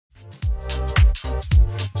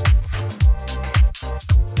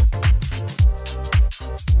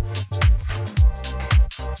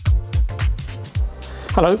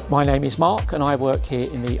Hello, my name is Mark and I work here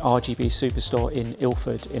in the RGB Superstore in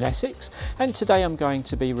Ilford in Essex, and today I'm going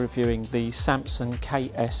to be reviewing the Samsung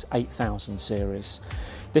KS8000 series.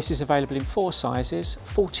 This is available in four sizes: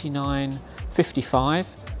 49,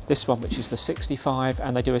 55, this one which is the 65,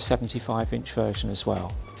 and they do a 75-inch version as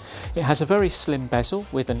well. It has a very slim bezel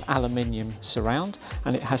with an aluminium surround,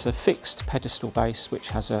 and it has a fixed pedestal base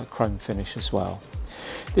which has a chrome finish as well.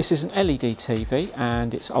 This is an LED TV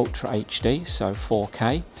and it's Ultra HD, so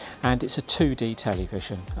 4K, and it's a 2D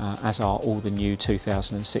television, as are all the new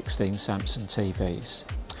 2016 Samsung TVs.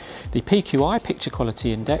 The PQI, Picture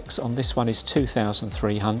Quality Index, on this one is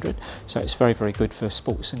 2300, so it's very, very good for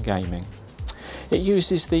sports and gaming. It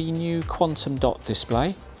uses the new quantum dot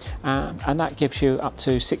display, and that gives you up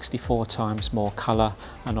to 64 times more colour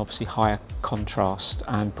and obviously higher contrast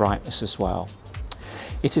and brightness as well.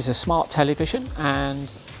 It is a smart television,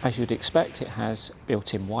 and as you'd expect, it has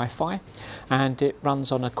built-in Wi-Fi and it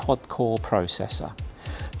runs on a quad-core processor.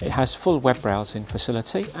 It has full web browsing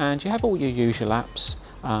facility, and you have all your usual apps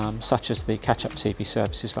such as the catch-up TV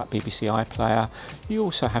services like BBC iPlayer. You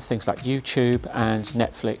also have things like YouTube and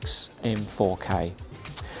Netflix in 4K.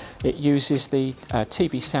 It uses the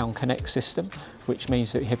TV Sound Connect system, which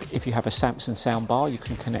means that if you have a Samsung soundbar, you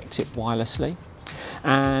can connect it wirelessly.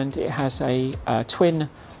 And it has a twin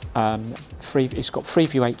it's got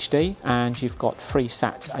Freeview HD, and you've got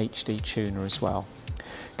FreeSat HD tuner as well.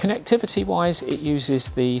 Connectivity wise, it uses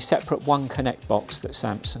the separate One Connect box that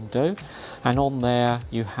Samsung do, and on there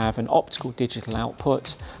you have an optical digital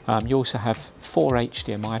output. You also have 4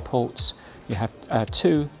 HDMI ports, you have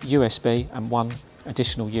 2 USB and 1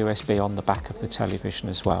 additional USB on the back of the television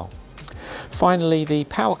as well. Finally, the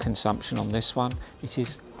power consumption on this one, it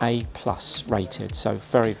is A+ rated, so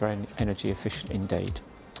very, very energy efficient indeed.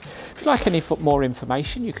 If you'd like any more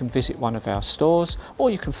information, you can visit one of our stores, or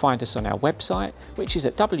you can find us on our website, which is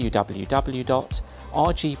at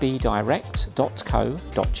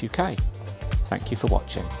www.rgbdirect.co.uk. Thank you for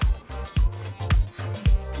watching.